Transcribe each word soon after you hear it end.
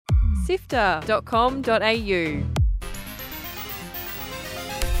sifter.com.au.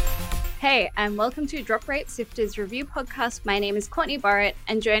 Hey, and welcome to Drop Rate Sifter's review podcast. My name is Courtney Borrett,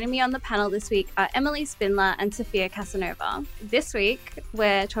 and joining me on the panel this week are Emily Spindler and Sophia Casanova. This week,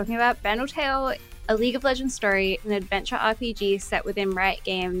 we're talking about BANDLE TALE, a League of Legends story, an adventure RPG set within Riot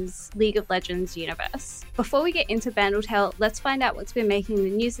Games' League of Legends universe. Before we get into BANDLE TALE, let's find out what's been making the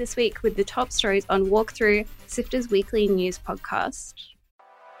news this week with the top stories on Walkthrough, Sifter's weekly news podcast.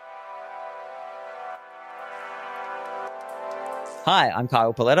 Hi, I'm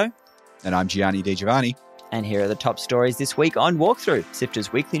Kyle Paletto. And I'm Gianni Di Giovanni. And here are the top stories this week on Walkthrough,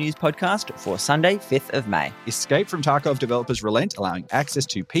 Sifter's weekly news podcast for Sunday, 5th of May. Escape from Tarkov developers relent, allowing access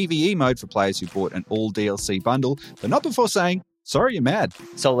to PvE mode for players who bought an all DLC bundle, but not before saying, sorry, you're mad.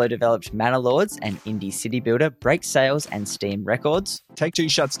 Solo-developed Manor Lords and indie city builder break sales and Steam records. Take-Two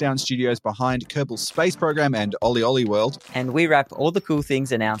shuts down studios behind Kerbal Space Program and Oli Oli World. And we wrap all the cool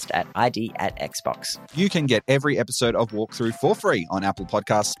things announced at ID at Xbox. You can get every episode of Walkthrough for free on Apple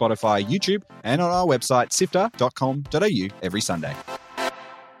Podcasts, Spotify, YouTube, and on our website, sifter.com.au every Sunday.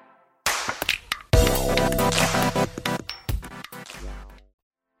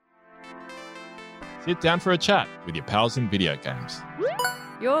 Sit down for a chat with your pals in video games.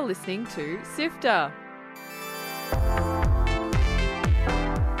 You're listening to Sifter.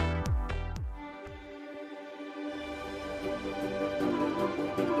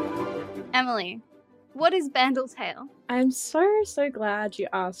 Emily, what is BANDLE TALE? I'm so glad you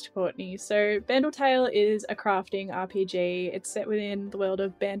asked, Courtney. So BANDLE TALE is a crafting RPG. It's set within the world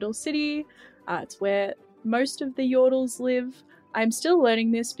of Bandle City. It's where most of the Yordles live. I'm still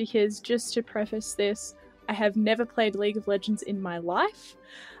learning this because, just to preface this, I have never played League of Legends in my life.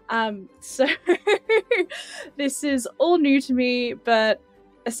 So this is all new to me, but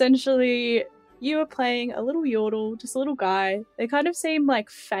essentially you are playing a little Yordle, just a little guy. They kind of seem like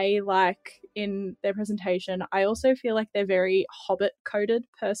Fae-like in their presentation. I also feel like they're very Hobbit-coded,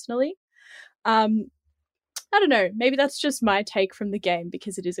 personally. I don't know, maybe that's just my take from the game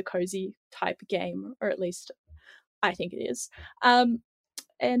because it is a cozy type game, or at least I think it is. And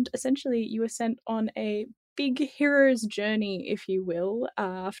essentially you were sent on a big hero's journey, if you will,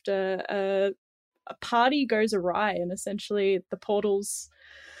 after a party goes awry and essentially the portals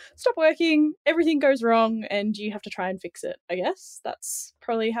stop working, everything goes wrong, and you have to try and fix it, I guess. That's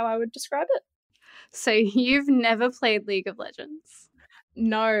probably how I would describe it. So you've never played League of Legends?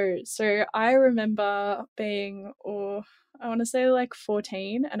 No. So I remember being, I want to say like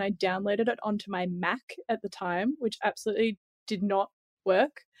 14, and I downloaded it onto my Mac at the time, which absolutely did not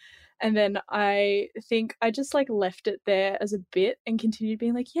work. And then I think I just like left it there as a bit and continued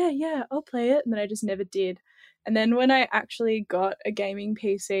being like, yeah, I'll play it. And then I just never did. And then when I actually got a gaming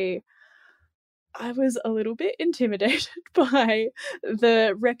PC, I was a little bit intimidated by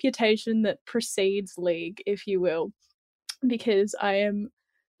the reputation that precedes League, if you will, because I'm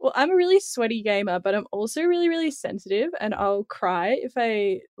a really sweaty gamer, but I'm also really, really sensitive, and I'll cry if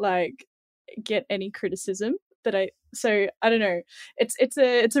I like get any criticism so I don't know. It's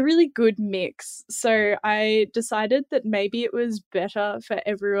a really good mix. So I decided that maybe it was better for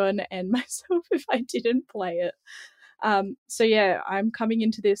everyone and myself if I didn't play it. So yeah, I'm coming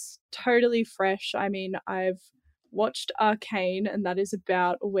into this totally fresh. I mean, I've watched Arcane, and that is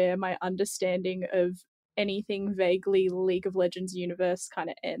about where my understanding of anything vaguely League of Legends universe kind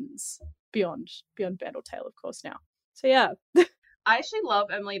of ends, beyond BANDLE TALE, of course, now. So yeah. I actually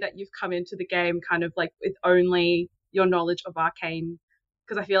love, Emily, that you've come into the game kind of like with only your knowledge of Arcane,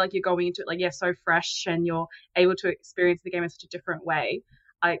 because I feel like you're going into it like, so fresh, and you're able to experience the game in such a different way.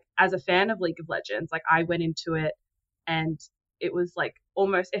 Like, as a fan of League of Legends, like I went into it and it was like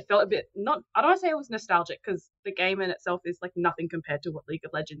it felt a bit, I don't want to say it was nostalgic, because the game in itself is like nothing compared to what League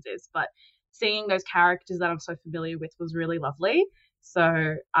of Legends is, but seeing those characters that I'm so familiar with was really lovely.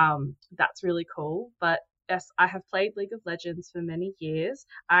 So that's really cool. But yes, I have played League of Legends for many years.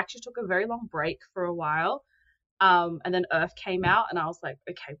 I actually took a very long break for a while. And then Earth came out, and I was like,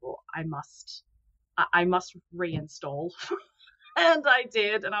 okay, well, I must reinstall. And I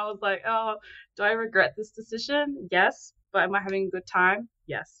did. And I was like, oh, do I regret this decision? Yes. But am I having a good time?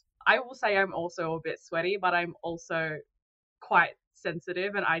 Yes. I will say I'm also a bit sweaty, but I'm also quite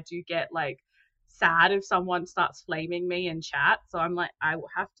sensitive, and I do get like sad if someone starts flaming me in chat. So I'm like, I will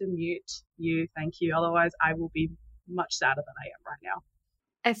have to mute you. Thank you. Otherwise, I will be much sadder than I am right now.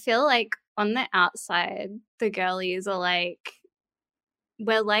 I feel like on the outside, the girlies are like,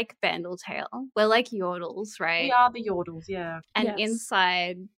 we're like BANDLE TALE. We're like Yordles, right? We are the Yordles, yeah. And Yes.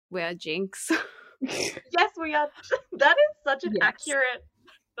 inside, we're Jinx. Yes, we are. That is such an accurate.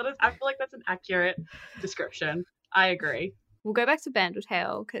 I feel like that's an accurate description. I agree. we'll go back to Bandle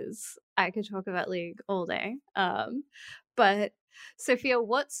Tale because I could talk about League all day. But Sophia,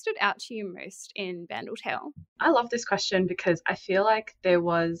 what stood out to you most in Bandle Tale? I love this question because I feel like there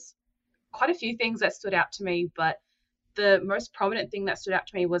was quite a few things that stood out to me, but the most prominent thing that stood out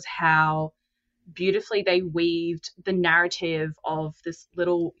to me was how beautifully they weaved the narrative of this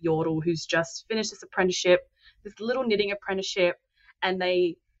little yordle who's just finished this apprenticeship, this little knitting apprenticeship, and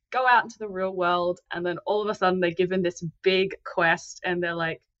they go out into the real world, and then all of a sudden they're given this big quest and they're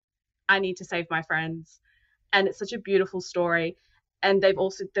like, I need to save my friends. And it's such a beautiful story. And they've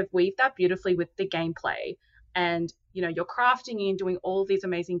weaved that beautifully with the gameplay. And, you know, you're crafting and doing all of these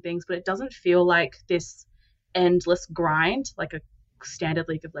amazing things, but it doesn't feel like this endless grind like a standard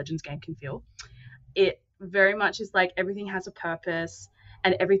League of Legends game can feel. It very much is like everything has a purpose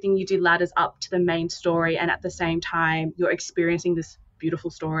and everything you do ladders up to the main story. And at the same time, you're experiencing this beautiful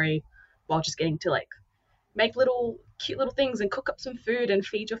story while just getting to like make cute little things and cook up some food and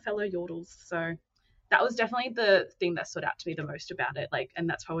feed your fellow yordles. So that was definitely the thing that stood out to me the most about it. Like, and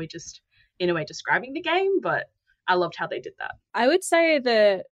that's probably just in a way describing the game, but I loved how they did that. I would say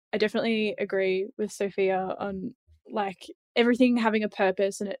that I definitely agree with Sophia on like everything having a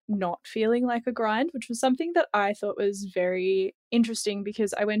purpose and it not feeling like a grind, which was something that I thought was very interesting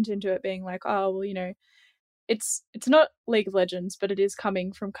because I went into it being like, oh, well, you know, it's not League of Legends, but it is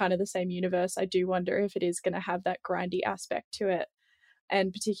coming from kind of the same universe. I do wonder if it is going to have that grindy aspect to it.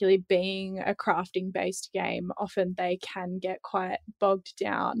 And particularly being a crafting based game, often they can get quite bogged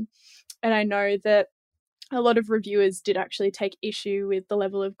down. And I know that a lot of reviewers did actually take issue with the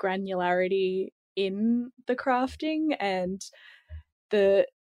level of granularity in the crafting and the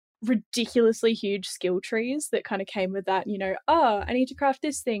ridiculously huge skill trees that kind of came with that. You know, I need to craft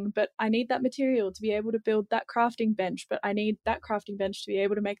this thing, but I need that material to be able to build that crafting bench, but I need that crafting bench to be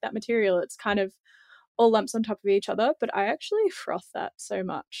able to make that material. It's kind of all lumps on top of each other, but I actually froth that so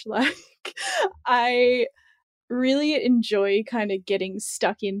much. Like, I really enjoy kind of getting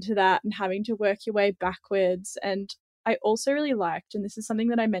stuck into that and having to work your way backwards. And I also really liked, and this is something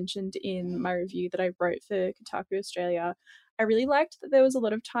that I mentioned in my review that I wrote for Kotaku Australia, I really liked that there was a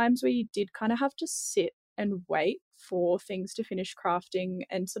lot of times where you did kind of have to sit and wait for things to finish crafting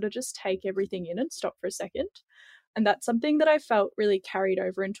and sort of just take everything in and stop for a second. And that's something that I felt really carried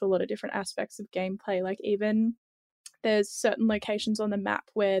over into a lot of different aspects of gameplay. Like even there's certain locations on the map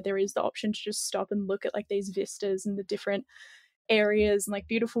where there is the option to just stop and look at like these vistas and the different areas and like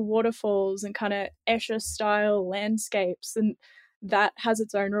beautiful waterfalls and kind of Escher style landscapes. And that has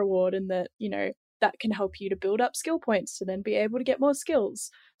its own reward in that, you know, that can help you to build up skill points to then be able to get more skills.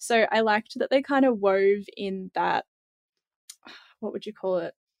 So I liked that they kind of wove in that, what would you call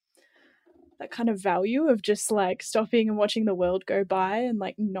it? That kind of value of just like stopping and watching the world go by and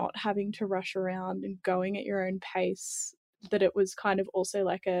like not having to rush around and going at your own pace, that it was kind of also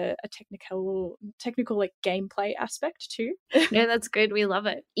like a technical like gameplay aspect too. Yeah, that's good. We love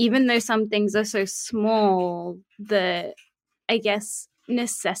it. Even though some things are so small, the, I guess,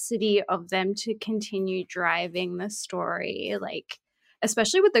 necessity of them to continue driving the story, like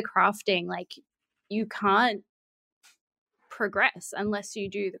especially with the crafting, like you can't progress unless you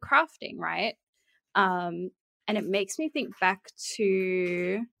do the crafting, right? And it makes me think back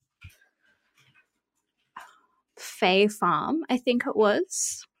to Fae Farm, I think it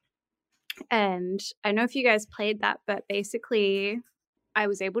was. And I don't know if you guys played that, but basically I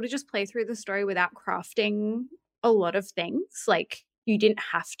was able to just play through the story without crafting a lot of things. Like you didn't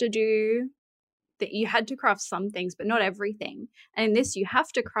have to do that. You had to craft some things, but not everything. And in this, you have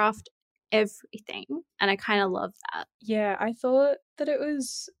to craft everything. And I kind of love that. Yeah, I thought that it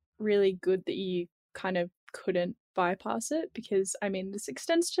was really good that you kind of couldn't bypass it, because I mean this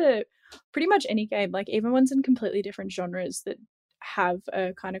extends to pretty much any game, like even ones in completely different genres that have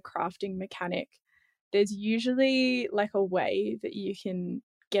a kind of crafting mechanic. There's usually like a way that you can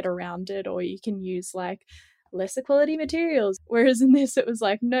get around it, or you can use like lesser quality materials, whereas in this it was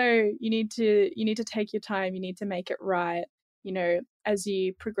like, no, you need to take your time, you need to make it right. You know, as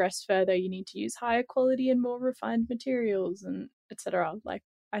you progress further, you need to use higher quality and more refined materials and etc. Like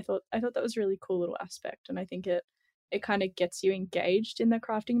I thought that was a really cool little aspect, and I think it kind of gets you engaged in the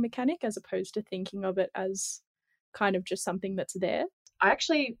crafting mechanic as opposed to thinking of it as kind of just something that's there. I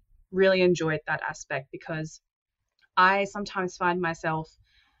actually really enjoyed that aspect because I sometimes find myself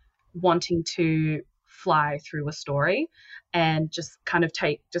wanting to fly through a story and just kind of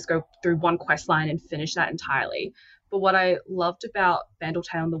go through one quest line and finish that entirely. But what I loved about BANDLE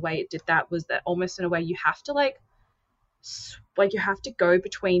TALE and the way it did that was that almost in a way you have to you have to go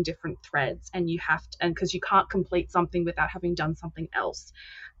between different threads, and because you can't complete something without having done something else.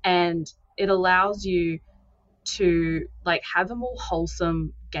 And it allows you to like have a more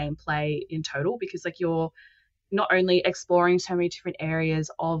wholesome gameplay in total, because like you're not only exploring so many different areas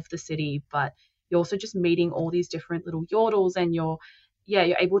of the city, but you're also just meeting all these different little yordles, and you're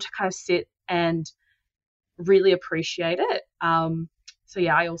able to kind of sit and really appreciate it. So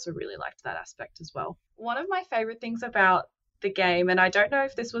yeah, I also really liked that aspect as well. One of my favorite things about the game, and I don't know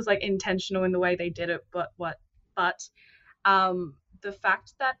if this was like intentional in the way they did it, but the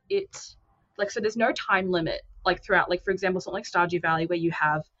fact that it like, so there's no time limit like throughout, like for example something like Stardew Valley where you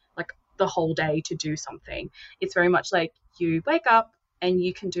have like the whole day to do something. It's very much like you wake up and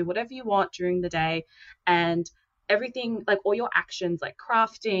you can do whatever you want during the day, and everything, like all your actions like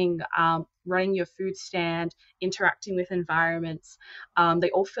crafting, running your food stand, interacting with environments, they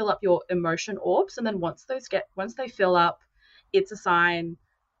all fill up your emotion orbs, and then once they fill up, it's a sign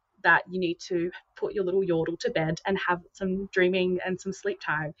that you need to put your little yordle to bed and have some dreaming and some sleep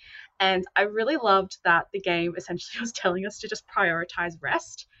time. And I really loved that the game essentially was telling us to just prioritize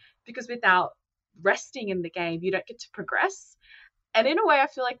rest, because without resting in the game, you don't get to progress. And in a way, I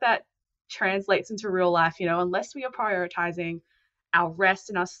feel like that translates into real life, unless we are prioritizing our rest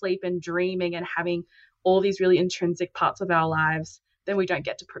and our sleep and dreaming and having all these really intrinsic parts of our lives, then we don't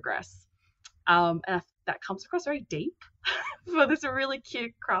get to progress. That comes across very deep for this really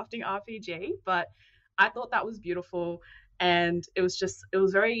cute crafting RPG, but I thought that was beautiful, and it was a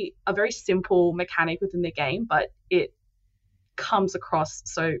very simple mechanic within the game, but it comes across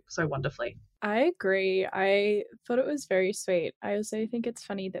so wonderfully. I agree. I thought it was very sweet. I also think it's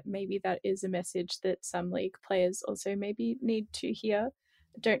funny that maybe that is a message that some League players also maybe need to hear.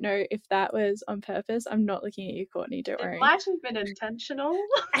 I don't know if that was on purpose. I'm not looking at you, Courtney, don't worry. It might have been intentional.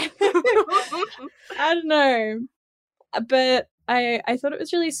 I don't know. But I thought it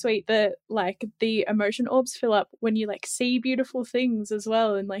was really sweet that like the emotion orbs fill up when you like see beautiful things as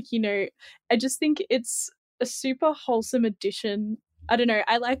well. And like, I just think it's a super wholesome addition. I don't know.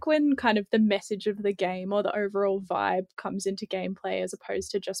 I like when kind of the message of the game or the overall vibe comes into gameplay as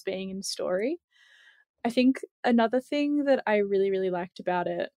opposed to just being in story. I think another thing that I really, really liked about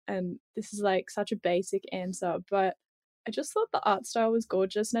it, and this is like such a basic answer, but I just thought the art style was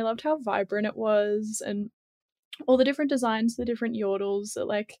gorgeous, and I loved how vibrant it was, and all the different designs, the different yordles.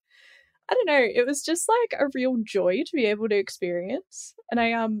 Like, I don't know, it was just like a real joy to be able to experience. And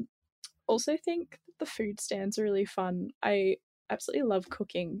I also think the food stands are really fun. I absolutely love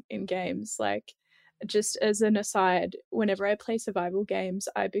cooking in games. Like, just as an aside, whenever I play survival games,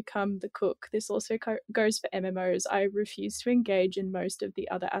 I become the cook. This also goes for MMOs. I refuse to engage in most of the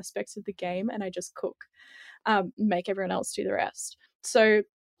other aspects of the game, and I just cook, make everyone else do the rest. So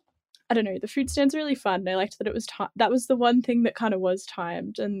I don't know, the food stands are really fun. I liked that it was that was the one thing that kind of was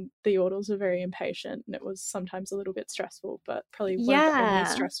timed, and the yordles are very impatient, and it was sometimes a little bit stressful, but probably one of the only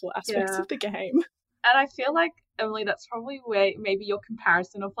stressful aspects of the game. And I feel like, Emily, that's probably where maybe your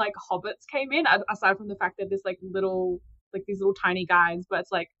comparison of like hobbits came in, aside from the fact that there's like these little tiny guys, but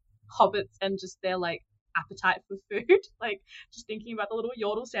it's like hobbits and just their like appetite for food. Like just thinking about the little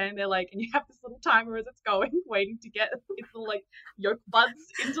yordle standing there, like, and you have this little timer as it's going, waiting to get its little like yolk buds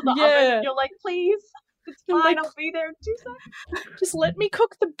into the oven. And you're like, please, it's fine, like, I'll be there in 2 seconds. Just let me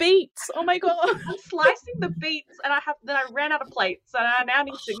cook the beets. Oh my god. I'm slicing the beets, and then I ran out of plates, and I now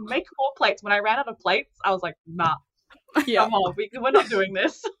need to make more plates. When I ran out of plates, I was like, nah, come on, we're not doing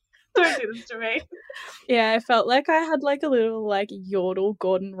this. Don't do this to me. Yeah, I felt like I had like a little like yordle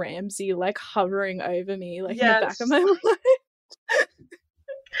Gordon Ramsay like hovering over me, like in the back of my mind.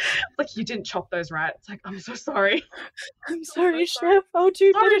 Like, you didn't chop those right. It's like, I'm so sorry. I'm sorry, chef. I'll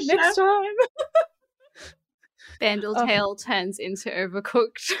do better next time. Bandle Tale turns into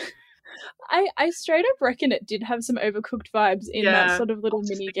Overcooked. I straight up reckon it did have some Overcooked vibes in that sort of little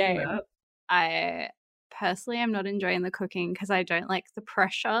mini game. I personally am not enjoying the cooking because I don't like the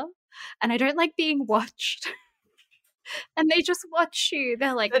pressure, and I don't like being watched. And they just watch you.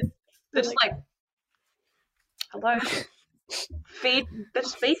 They're just like, hello,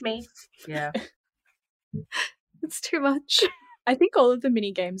 just feed me. Yeah, it's too much. I think all of the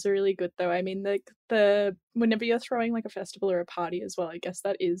mini games are really good though. I mean, the whenever you're throwing like a festival or a party as well, I guess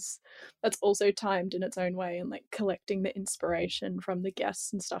that's also timed in its own way, and like collecting the inspiration from the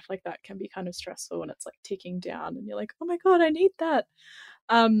guests and stuff like that can be kind of stressful when it's like ticking down and you're like, oh my god, I need that.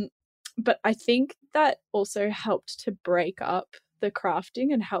 But I think that also helped to break up the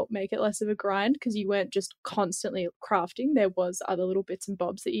crafting and help make it less of a grind, because you weren't just constantly crafting. There was other little bits and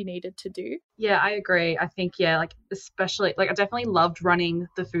bobs that you needed to do. Yeah, I agree. I think, like, especially, like, I definitely loved running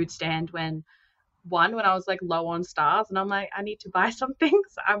the food stand when I was like low on stars and I'm like, I need to buy something,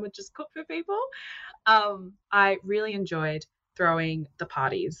 so I would just cook for people. I really enjoyed throwing the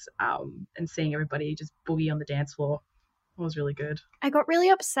parties and seeing everybody just boogie on the dance floor. It was really good. I got really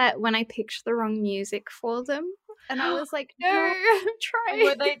upset when I picked the wrong music for them. And I was like, no, I'm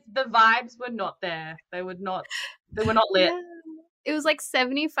trying. The vibes were not there. They were not lit. Yeah. It was like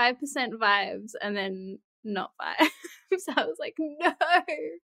 75% vibes and then not vibes. So I was like, no.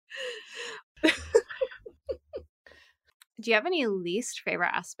 Do you have any least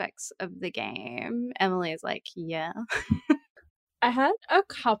favorite aspects of the game? Emily is like, yeah. I had a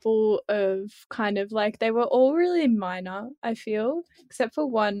couple of kind of like, they were all really minor, I feel, except for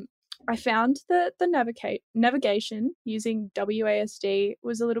one. I found that the navigation using WASD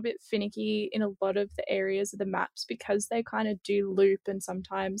was a little bit finicky in a lot of the areas of the maps because they kind of do loop, and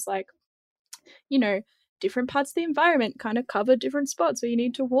sometimes, like, you know, different parts of the environment kind of cover different spots where you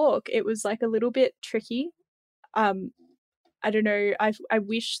need to walk. It was like a little bit tricky. I don't know. I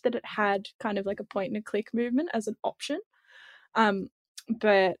wish that it had kind of like a point and a click movement as an option.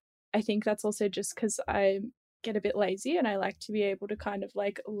 But I think that's also just because I get a bit lazy and I like to be able to kind of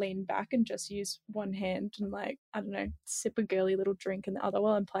like lean back and just use one hand and, like, I don't know, sip a girly little drink in the other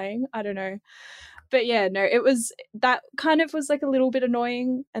while I'm playing. I don't know. But yeah, no, that kind of was like a little bit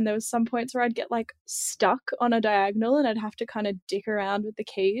annoying. And there was some points where I'd get like stuck on a diagonal and I'd have to kind of dick around with the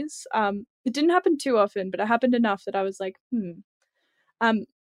keys. It didn't happen too often, but it happened enough that I was like, I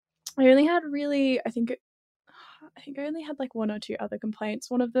only had really, I think I only had like one or two other complaints.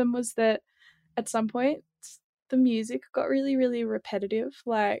 One of them was that at some point the music got really, really repetitive.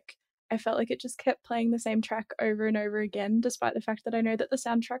 Like, I felt like it just kept playing the same track over and over again, despite the fact that I know that the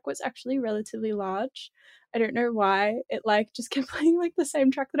soundtrack was actually relatively large. I don't know why it like just kept playing like the same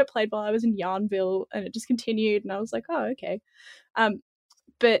track that it played while I was in Yarnville, and it just continued, and I was like, oh, okay.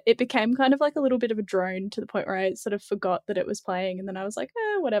 But it became kind of like a little bit of a drone to the point where I sort of forgot that it was playing, and then I was like,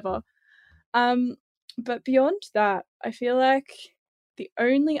 whatever. But beyond that, I feel like the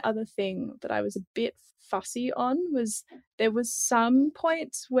only other thing that I was a bit fussy on was there was some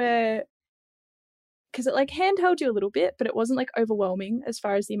points where, because it like handheld you a little bit, but it wasn't like overwhelming as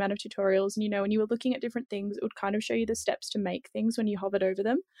far as the amount of tutorials. And, you know, when you were looking at different things, it would kind of show you the steps to make things when you hovered over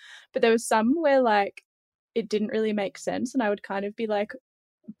them. But there was some where like it didn't really make sense, and I would kind of be like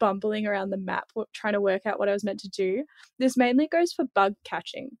bumbling around the map trying to work out what I was meant to do. This mainly goes for bug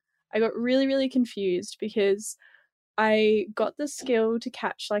catching. I got really, really confused because I got the skill to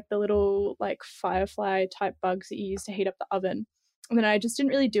catch like the little like firefly type bugs that you use to heat up the oven. And then I just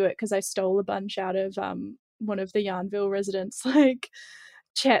didn't really do it because I stole a bunch out of one of the Yarnville residents' like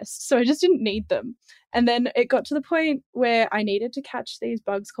chests. So I just didn't need them. And then it got to the point where I needed to catch these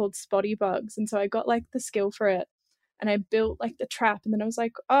bugs called spotty bugs. And so I got like the skill for it. And I built like the trap. And then I was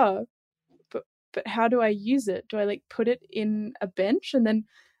like, oh, but how do I use it? Do I like put it in a bench? And then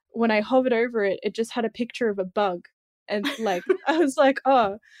when I hovered over it, it just had a picture of a bug. And like, I was like,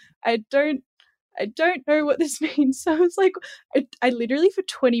 oh, I don't know what this means. So I was like, I literally for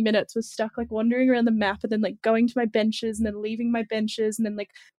 20 minutes was stuck like wandering around the map and then like going to my benches and then leaving my benches and then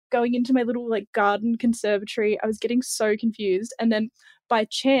like going into my little like garden conservatory. I was getting so confused. And then by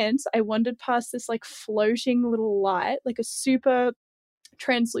chance, I wandered past this like floating little light, like a super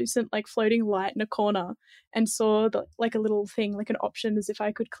translucent like floating light in a corner, and saw like a little thing, like an option as if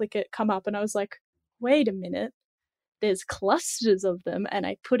I could click it, come up, and I was like, wait a minute, there's clusters of them, and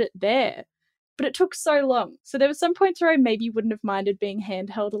I put it there. But it took so long. So there were some points where I maybe wouldn't have minded being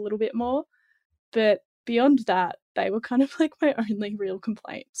handheld a little bit more, but beyond that, they were kind of like my only real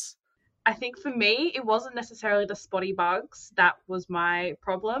complaints. I think for me, it wasn't necessarily the spotty bugs that was my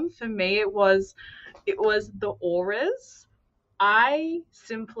problem. For me, it was the auras. I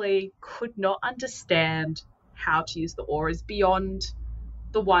simply could not understand how to use the auras beyond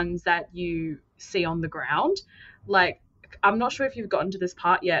the ones that you see on the ground. Like, I'm not sure if you've gotten to this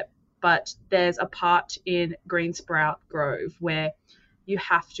part yet, but there's a part in Green Sprout Grove where you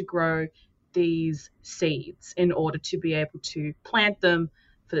have to grow these seeds in order to be able to plant them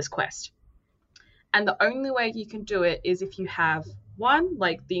for this quest. And the only way you can do it is if you have one,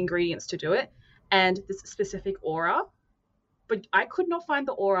 like the ingredients to do it, and this specific aura. But I could not find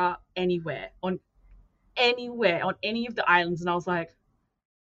the aura anywhere on any of the islands. And I was like,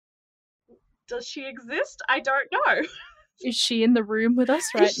 does she exist? I don't know. Is she in the room with us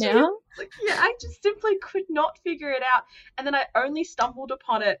right now? Like, yeah, I just simply could not figure it out. And then I only stumbled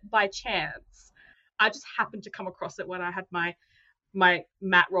upon it by chance. I just happened to come across it when I had my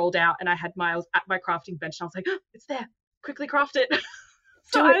mat rolled out and I was at my crafting bench and I was like, oh, it's there. Quickly craft it.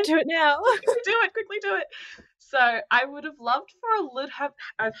 Do it now. Quickly do it. So I would have loved for a little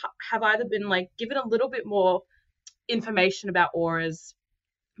have either been like given a little bit more information about auras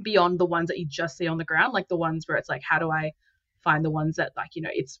beyond the ones that you just see on the ground, like the ones where it's like, how do I find the ones that like, you know,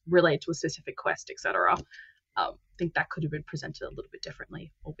 it's related to a specific quest, etc. I think that could have been presented a little bit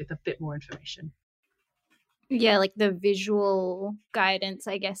differently or with a bit more information. Yeah, like the visual guidance,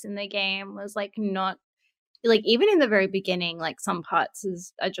 I guess, in the game was like not like even in the very beginning, like some parts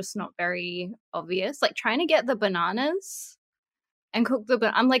are just not very obvious. Like trying to get the bananas and cook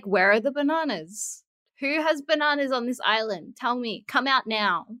I'm like, where are the bananas? Who has bananas on this island? Tell me. Come out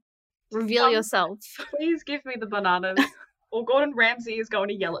now. Reveal yourself. Please give me the bananas. Or Gordon Ramsay is going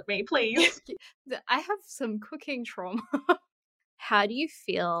to yell at me, please. I have some cooking trauma. How do you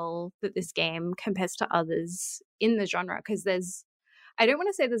feel that this game compares to others in the genre? Because I don't want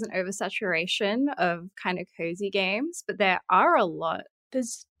to say there's an oversaturation of kind of cozy games, but there are a lot.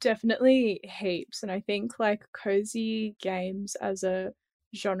 There's definitely heaps. And I think like cozy games as a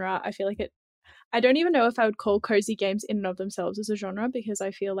genre, I feel like I don't even know if I would call cozy games in and of themselves as a genre, because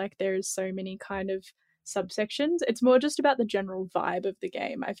I feel like there's so many kind of subsections. It's more just about the general vibe of the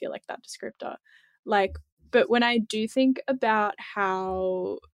game. I feel like that descriptor. But when I do think about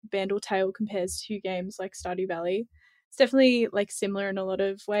how BANDLE TALE compares to games like Stardew Valley, it's definitely like similar in a lot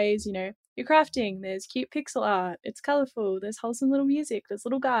of ways. You know, you're crafting, there's cute pixel art, it's colorful, there's wholesome little music, there's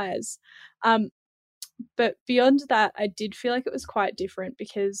little guys. But beyond that, I did feel like it was quite different,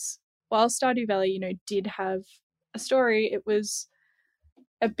 because while Stardew Valley, you know, did have a story, it was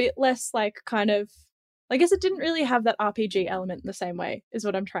a bit less like kind of, I guess it didn't really have that RPG element in the same way, is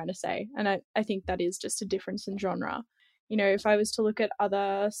what I'm trying to say. And I think that is just a difference in genre. You know, if I was to look at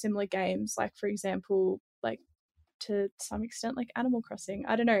other similar games, like, for example, like to some extent, like Animal Crossing,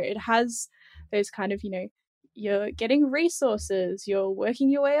 I don't know, it has those kind of, you know, you're getting resources, you're working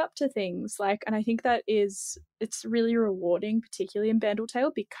your way up to things, like, and I think that it's really rewarding, particularly in BANDLE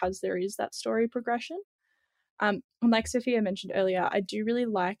TALE, because there is that story progression. And like Sophia mentioned earlier, I do really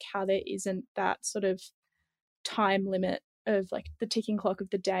like how there isn't that sort of time limit of like the ticking clock of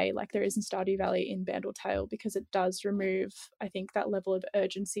the day like there is in Stardew Valley in BANDLE TALE, because it does remove, I think, that level of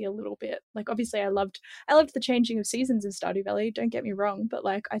urgency a little bit. Like obviously I loved the changing of seasons in Stardew Valley, don't get me wrong, but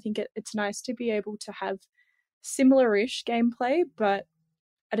like I think it's nice to be able to have similar-ish gameplay but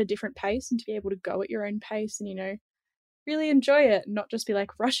at a different pace, and to be able to go at your own pace and, you know, really enjoy it, and not just be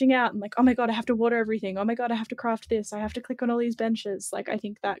like rushing out and like, oh my god, I have to water everything, oh my god, I have to craft this, I have to click on all these benches. Like I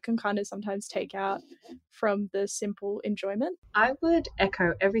think that can kind of sometimes take out from the simple enjoyment. I would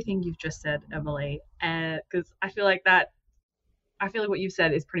echo everything you've just said, Emily, because I feel like what you've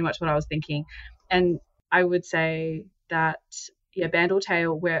said is pretty much what I was thinking. And I would say that BANDLE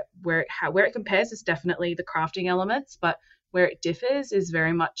TALE, where it compares is definitely the crafting elements, but where it differs is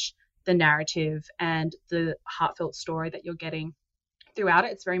very much the narrative and the heartfelt story that you're getting throughout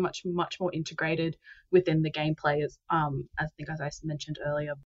it. It's very much more integrated within the gameplay, as I mentioned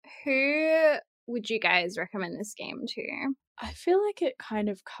earlier. Who would you guys recommend this game to? I feel like it kind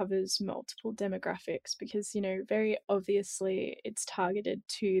of covers multiple demographics, because, you know, very obviously it's targeted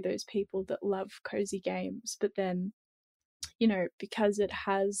to those people that love cozy games, but then, you know, because it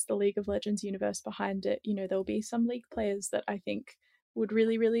has the League of Legends universe behind it, you know, there'll be some League players that I think would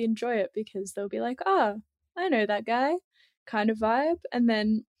really, really enjoy it, because they'll be like, I know that guy kind of vibe. And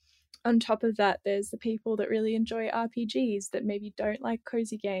then on top of that, there's the people that really enjoy RPGs that maybe don't like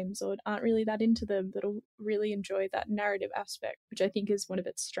cozy games or aren't really that into them, that'll really enjoy that narrative aspect, which I think is one of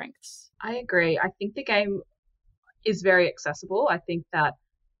its strengths. I agree. I think the game is very accessible. I think that,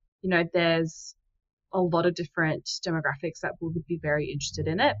 you know, there's a lot of different demographics that would be very interested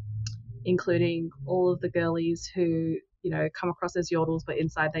in it, including all of the girlies who, you know, come across as yodels, but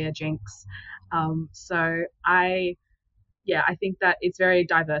inside they are jinx. So I think that it's very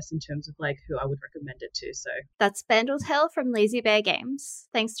diverse in terms of like who I would recommend it to. So that's BANDLE TALE from Lazy Bear Games.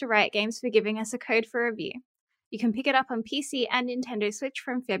 Thanks to Riot Games for giving us a code for review. You can pick it up on PC and Nintendo Switch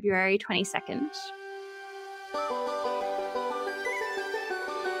from February 22nd.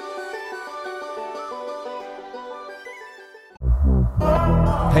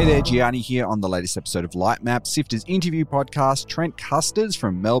 Hey there, Gianni here on the latest episode of Light Map, Sifter's interview podcast. Trent Custers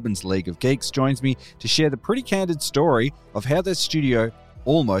from Melbourne's League of Geeks joins me to share the pretty candid story of how their studio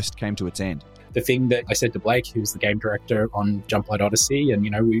almost came to its end. The thing that I said to Blake, who's the game director on Jump Light Odyssey, and,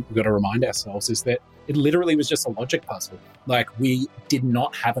 you know, we've got to remind ourselves, is that it literally was just a logic puzzle. Like, we did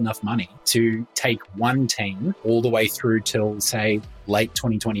not have enough money to take one team all the way through till, say, late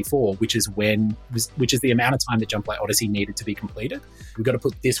 2024, which is the amount of time that Jump Light Odyssey needed to be completed. We've got to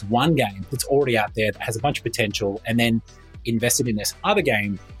put this one game that's already out there that has a bunch of potential, and then invested in this other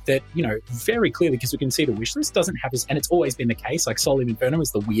game that, you know, very clearly, because we can see the wish list doesn't have this, and it's always been the case. Like Soul of Inferno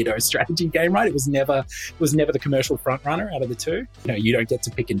was the weirdo strategy game, right? It was never the commercial front runner out of the two. You know, you don't get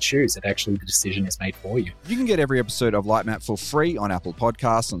to pick and choose. It actually, the decision is made for you. You can get every episode of Light Map for free on Apple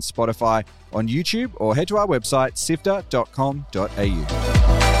Podcasts, on Spotify, on YouTube, or head to our website, sifter.com.au.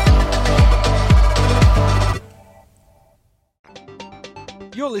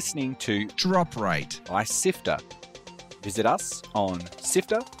 You're listening to Drop Rate by Sifter. Visit us on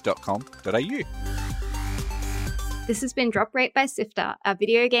sifter.com.au. This has been Drop Rate by Sifter, our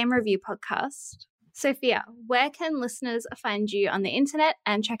video game review podcast. Sophia, where can listeners find you on the internet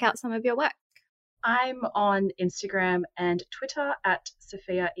and check out some of your work? I'm on Instagram and Twitter at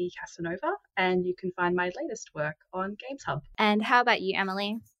Sophia E. Casanova, and you can find my latest work on Games Hub. And how about you,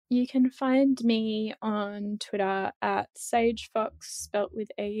 Emily? You can find me on Twitter at SageFox, spelt with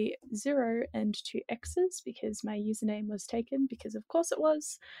a 0 and 2 X's, because my username was taken, because of course it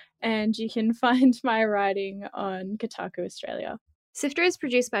was. And you can find my writing on Kotaku Australia. Sifter is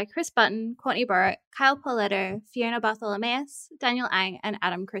produced by Chris Button, Courtney Borrett, Kyle Pauletto, Fiona Bartholomeus, Daniel Ang, and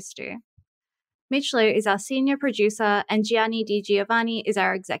Adam Christou. Mitch Liu is our senior producer, and Gianni Di Giovanni is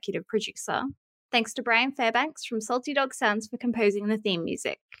our executive producer. Thanks to Brian Fairbanks from Salty Dog Sounds for composing the theme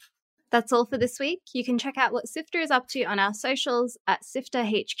music. That's all for this week. You can check out what Sifter is up to on our socials at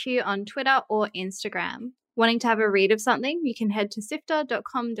SifterHQ on Twitter or Instagram. Wanting to have a read of something? You can head to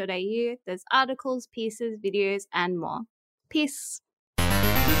sifter.com.au. There's articles, pieces, videos, and more. Peace.